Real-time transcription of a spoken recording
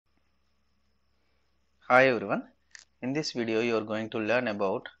Hi everyone. In this video you are going to learn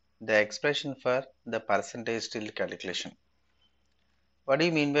about the expression for the percentage tilt calculation. What do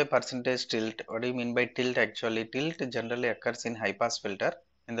you mean by percentage tilt? What do you mean by tilt? Actually, tilt generally occurs in high pass filter.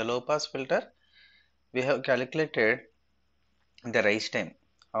 In the low pass filter, we have calculated the rise time.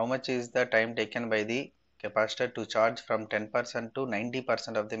 How much is the time taken by the capacitor to charge from 10% to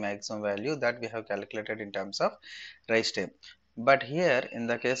 90% of the maximum value, that we have calculated in terms of rise time. But here in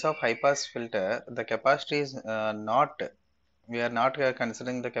the case of high pass filter, the capacitor is we are not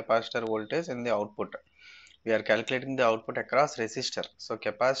considering the capacitor voltage in the output. We are calculating the output across resistor. So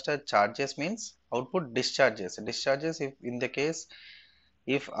capacitor charges means output discharges. Discharges if in the case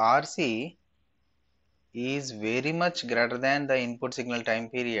if RC is very much greater than the input signal time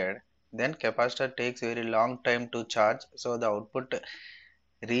period, then capacitor takes very long time to charge. So the output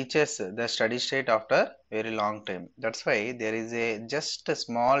reaches the steady state after very long time. That's why there is a just a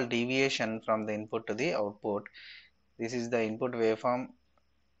small deviation from the input to the output. This is the input waveform.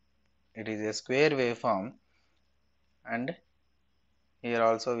 It is a square waveform, and here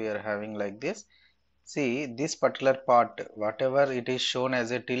also we are having like this. See, this particular part, whatever it is shown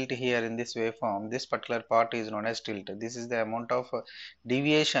as a tilt here in this waveform, this particular part is known as tilt. This is the amount of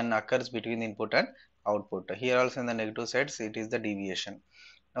deviation occurs between input and output. Here also in the negative sides it is the deviation.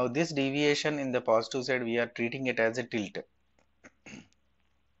 Now this deviation in the positive side we are treating it as a tilt.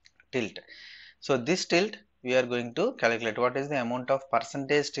 So this tilt we are going to calculate what is the amount of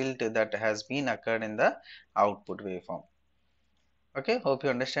percentage tilt that has been occurred in the output waveform. Okay, hope you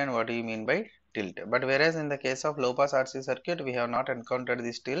understand what do you mean by tilt. But whereas in the case of low pass RC circuit, we have not encountered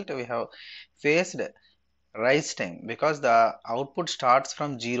this tilt. We have faced rise time because the output starts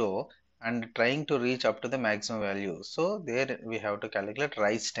from 0 and trying to reach up to the maximum value. So there we have to calculate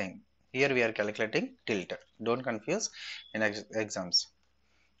rise time. Here we are calculating tilt. Don't confuse in exams.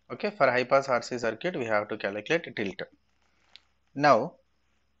 Okay, for high pass RC circuit, we have to calculate tilt. Now,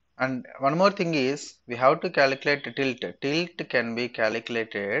 and one more thing is we have to calculate tilt. Tilt can be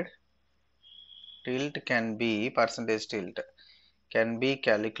calculated. Tilt can be percentage tilt can be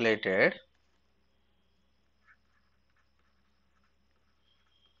calculated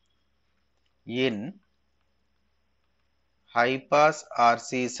in high pass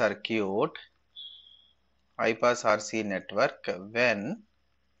RC circuit, high pass RC network when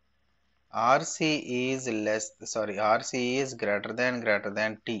RC is greater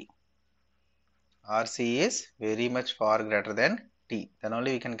than T. RC is very much far greater than T. Then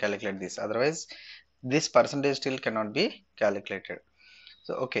only we can calculate this. Otherwise, this percentage tilt cannot be calculated.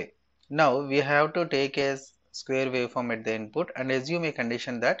 So, okay. Now, we have to take a square waveform at the input and assume a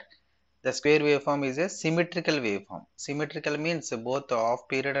condition that the square waveform is a symmetrical waveform. Symmetrical means both off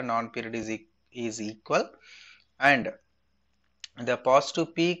period and on period is equal, and the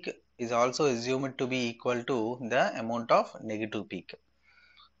positive peak is also assumed to be equal to the amount of negative peak.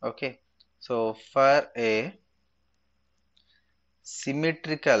 Okay, so for a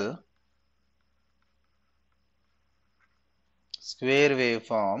symmetrical square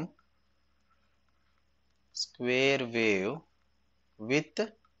waveform, square wave with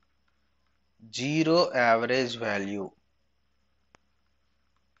zero average value.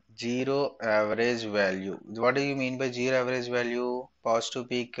 What do you mean by zero average value? Positive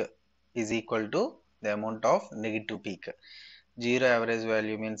peak is equal to the amount of negative peak. Zero average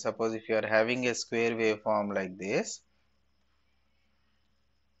value means, suppose if you are having a square waveform like this,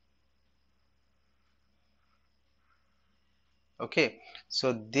 okay,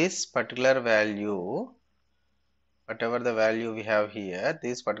 so this particular value, whatever the value we have here,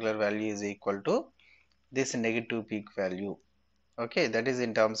 this particular value is equal to this negative peak value. Okay, that is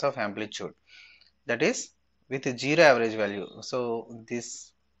in terms of amplitude, that is with zero average value. So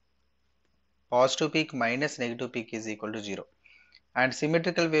this positive peak minus negative peak is equal to 0, and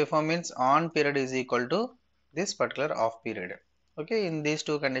symmetrical waveform means on period is equal to this particular off period. Okay, in these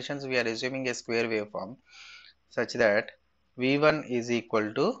two conditions we are assuming a square waveform such that V1 is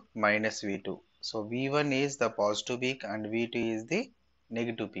equal to minus V2. So V1 is the positive peak and V2 is the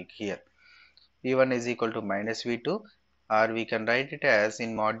negative peak. Here V1 is equal to minus V2, or we can write it as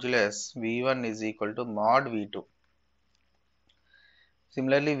in modulus V1 is equal to mod V2.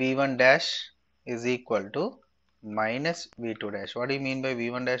 Similarly, V1 dash is equal to minus V2 dash. What do you mean by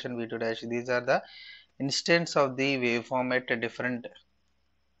V1 dash and V2 dash? These are the instants of the waveform at a different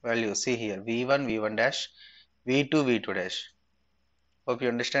values. See here, V1, V1 dash, V2, V2 dash. Hope you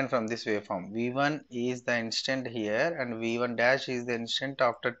understand from this waveform. V1 is the instant here and V1 dash is the instant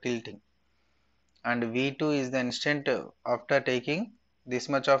after tilting. And V2 is the instant after taking this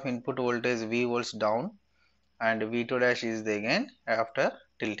much of input voltage V volts down, and V2 dash is the again after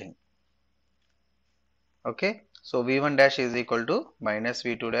tilting. Okay, so V1 dash is equal to minus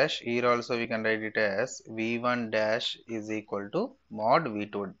V2 dash. Here also we can write it as V1 dash is equal to mod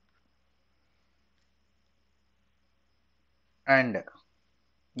V2, and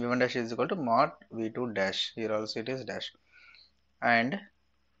V1 dash is equal to mod V2 dash. Here also it is dash. And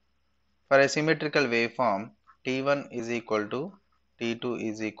for a symmetrical waveform, T1 is equal to T2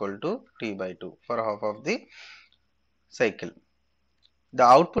 is equal to T by 2 for half of the cycle. The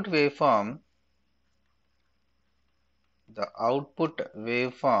output waveform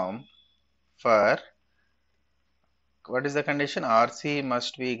for, what is the condition? RC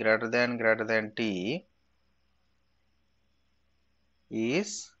must be greater than T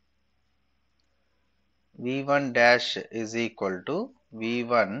is V1 dash is equal to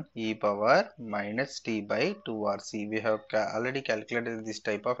V1 e power minus T by 2 RC. We have already calculated this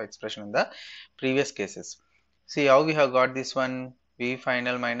type of expression in the previous cases. See how we have got this one, V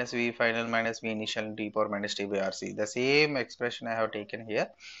final minus V final minus V initial into e power minus T by RC. The same expression I have taken here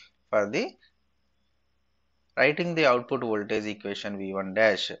for the writing the output voltage equation V1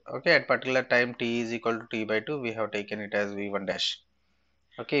 dash. Okay, at particular time T is equal to T by 2, we have taken it as V1 dash.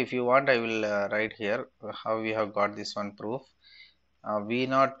 Okay, if you want, I will write here how we have got this one proof. V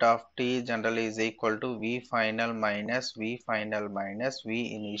naught of T generally is equal to V final minus V final minus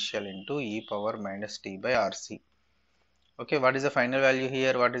V initial into e power minus T by RC. Okay, what is the final value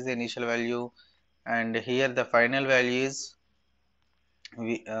here? What is the initial value? And here the final value is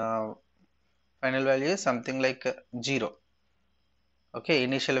final value is something like 0. Okay,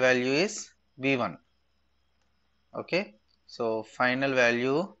 initial value is V1. Okay, so final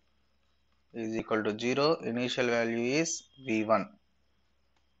value is equal to 0, initial value is V1,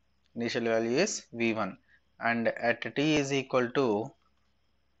 and at T is equal to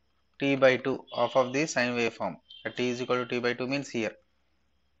T by 2 of the sine waveform. At T is equal to T by 2 means here,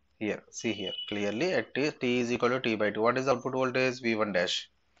 see here clearly at T is equal to T by 2. What is the output voltage? V1 dash.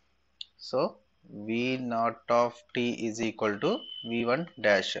 So V naught of T is equal to V1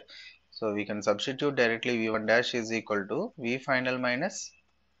 dash. So we can substitute directly. V1 dash is equal to V final minus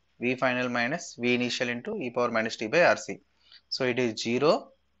V initial into e power minus T by RC. So it is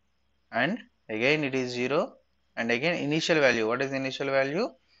 0, and again it is 0, and again initial value. What is the initial value?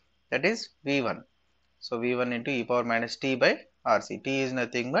 That is V1. So V1 into e power minus T by RC. T is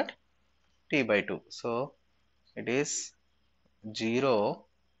nothing but T by 2. So it is 0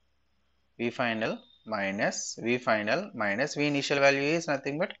 V final minus V initial value is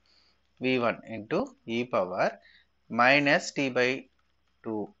nothing but V1 into e power minus T by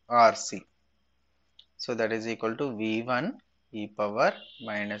 2 RC. So that is equal to V1 e power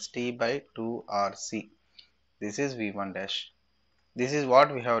minus T by 2 RC. This is V1 dash. This is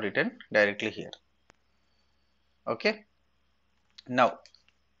what we have written directly here. Okay. Now,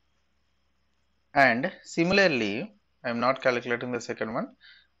 and similarly, I am not calculating the second one.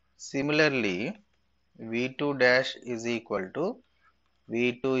 Similarly, V2 dash is equal to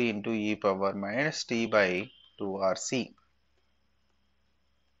V2 into e power minus T by 2 RC.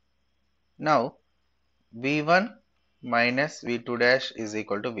 Now, V1 minus V2 dash is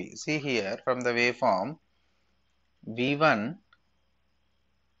equal to V. See here from the waveform, V1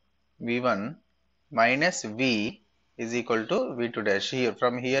 minus V is equal to V2 dash, here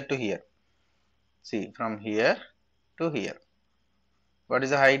from here to here. See, from here to here. What is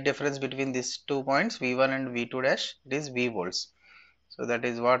the height difference between these 2 points, V1 and V2 dash? It is V volts. So that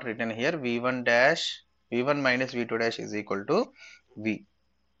is what written here, V1 minus V2 dash is equal to V.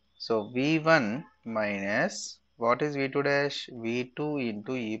 So V1 minus, what is V2 dash? V2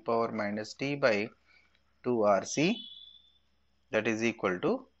 into e power minus T by 2 RC, that is equal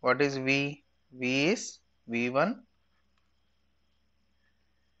to, what is V? V is V1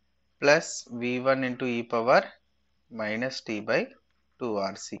 plus V1 into e power minus T by 2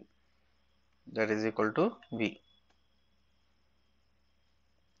 RC, that is equal to V.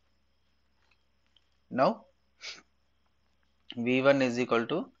 Now V1 is equal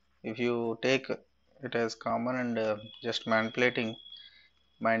to, if you take it as common and just manipulating,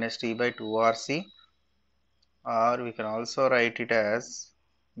 minus T by 2 RC, or we can also write it as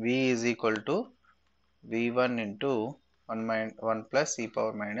V is equal to V1 into 1 plus e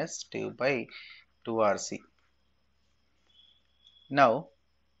power minus T by 2 RC. Now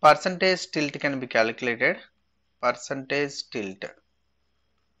percentage tilt can be calculated. Percentage tilt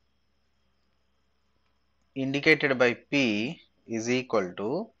indicated by P is equal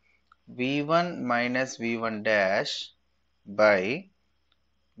to V1 minus V1 dash by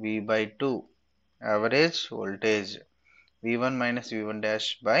V by 2 average voltage, V1 minus V1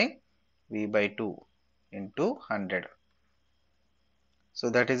 dash by V by 2 into 100. So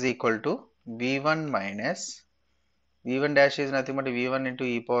that is equal to V1 minus V1 dash is nothing but V1 into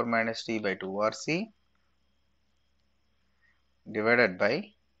e power minus t by 2 RC divided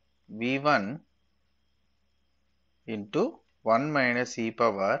by V1 into 1 minus e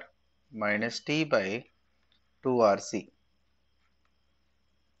power minus t by 2 RC.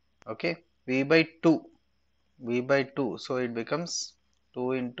 Okay, V by 2, so it becomes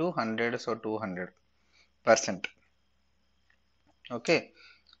 2 into 100, so 200%. Okay,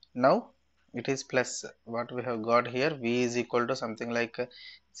 now it is plus what we have got here, V is equal to something like,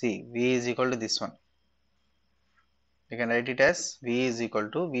 see, V is equal to this one. You can write it as V is equal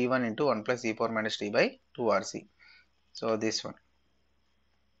to V1 into 1 plus e power minus t by 2 RC. So this one.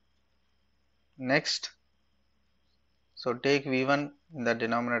 Next, so take V1 in the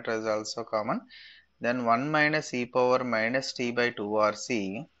denominator is also common. Then 1 minus e power minus t by 2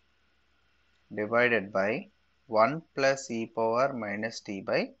 RC divided by 1 plus e power minus t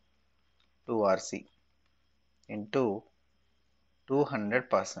by 2 RC into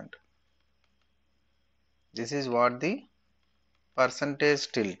 200%. This is what the percentage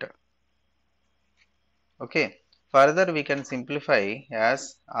tilt. Okay. Further we can simplify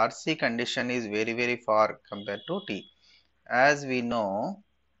as RC condition is very far compared to T. As we know,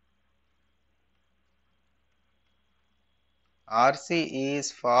 RC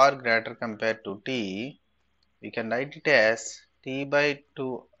is far greater compared to T. We can write it as T by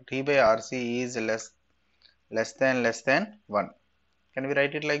RC is less than 1. Can we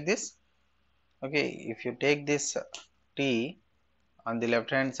write it like this? Okay, if you take this T on the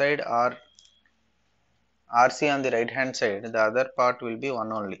left hand side or RC on the right hand side, the other part will be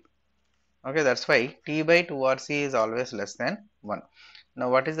 1 only. Okay, that's why T by 2 RC is always less than 1. Now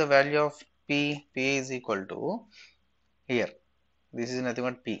what is the value of P? P is equal to, here, this is nothing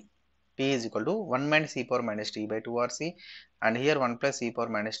but P. P is equal to 1 minus e power minus t by 2 RC, and here 1 plus e power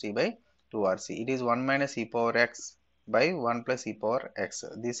minus t by 2 RC. It is 1 minus e power x by 1 plus e power x.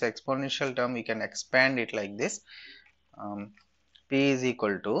 This exponential term we can expand it like this. P is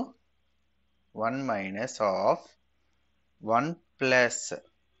equal to 1 minus of 1 plus,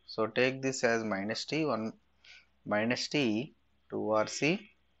 so take this as minus t, 1 minus t 2 RC,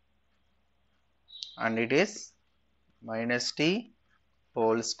 and it is minus t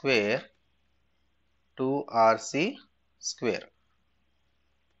whole square 2 RC square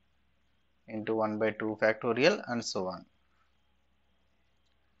into 1 by 2 factorial and so on.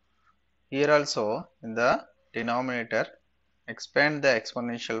 Here also in the denominator expand the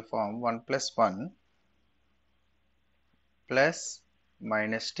exponential form, 1 plus 1 plus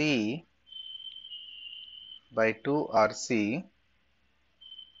minus t by 2 RC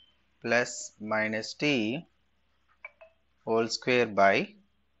plus minus t whole square by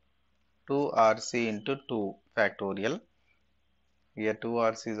 2 RC into 2 factorial. Here 2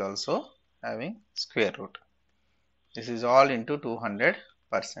 RC is also having square root. This is all into 200%.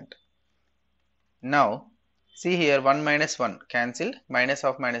 Now see here, 1 minus 1 cancel, minus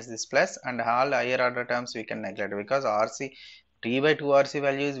of minus this plus, and all higher order terms we can neglect because RC t by 2 RC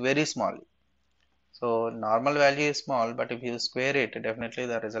value is very small. So normal value is small, but if you square it, definitely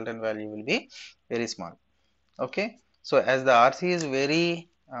the resultant value will be very small. Okay, so as the RC is very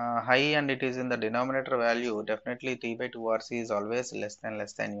high and it is in the denominator value, definitely t by 2 RC is always less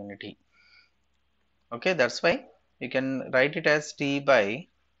than unity. Okay, that's why you can write it as t by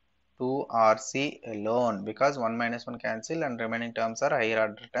 2 RC alone, because 1 minus 1 cancel and remaining terms are higher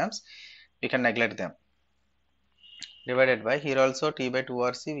order terms, we can neglect them. Divided by, here also t by 2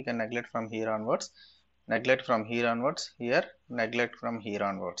 RC we can neglect from here onwards, neglect from here onwards, here neglect from here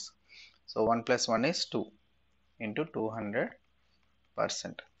onwards. So 1 plus 1 is 2 into 200%.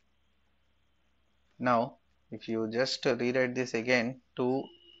 Now if you just rewrite this again,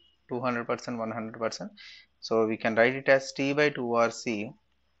 200%, 100%, so we can write it as t by 2 RC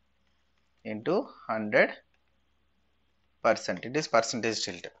into 100%. It is percentage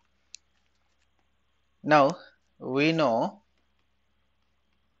tilt. Now we know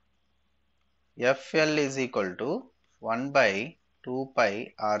FL is equal to 1 by 2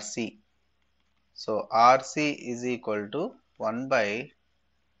 pi RC. So RC is equal to 1 by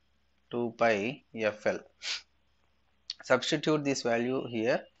 2 pi FL. Substitute this value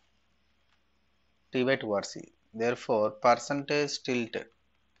here, t by 2 RC. Therefore percentage tilt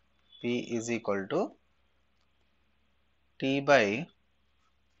P is equal to t by,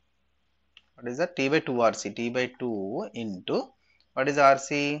 what is that, t by 2 RC, t by 2 into, what is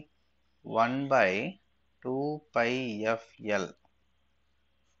RC, 1 by 2 pi FL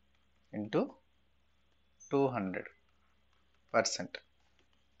into 200%.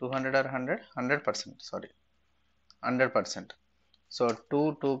 200 or 100? 100%, sorry, 100%. So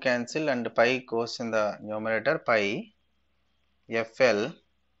 2 cancel and pi goes in the numerator, pi fl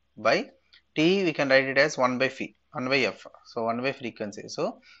by t, we can write it as 1 by f. So 1 by frequency.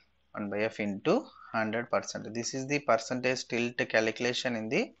 So 1 by f into 100%. This is the percentage tilt calculation in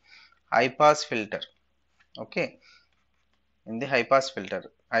the high pass filter. Okay. In the high pass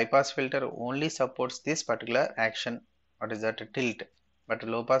filter only supports this particular action. What is that? Tilt. But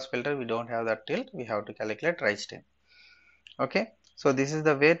low pass filter, we don't have that tilt. We have to calculate rise time. Okay. So this is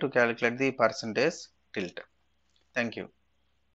the way to calculate the percentage tilt. Thank you.